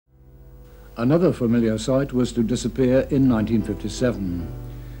Another familiar sight was to disappear in 1957.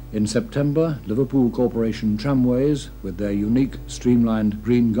 In September, Liverpool Corporation tramways, with their unique streamlined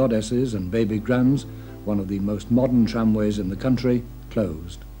green goddesses and baby grands, one of the most modern tramways in the country,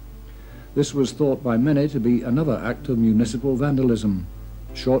 closed. This was thought by many to be another act of municipal vandalism.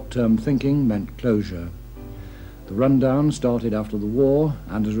 Short-term thinking meant closure. The rundown started after the war,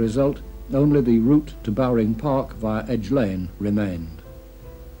 and as a result, only the route to Bowring Park via Edge Lane remained.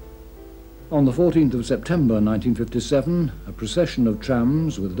 On the 14th of September 1957, a procession of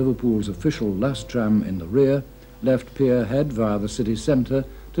trams, with Liverpool's official last tram in the rear, left Pier Head via the city centre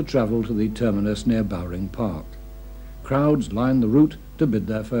to travel to the terminus near Bowring Park. Crowds lined the route to bid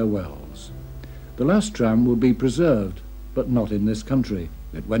their farewells. The last tram will be preserved, but not in this country.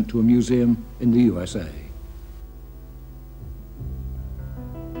 It went to a museum in the USA.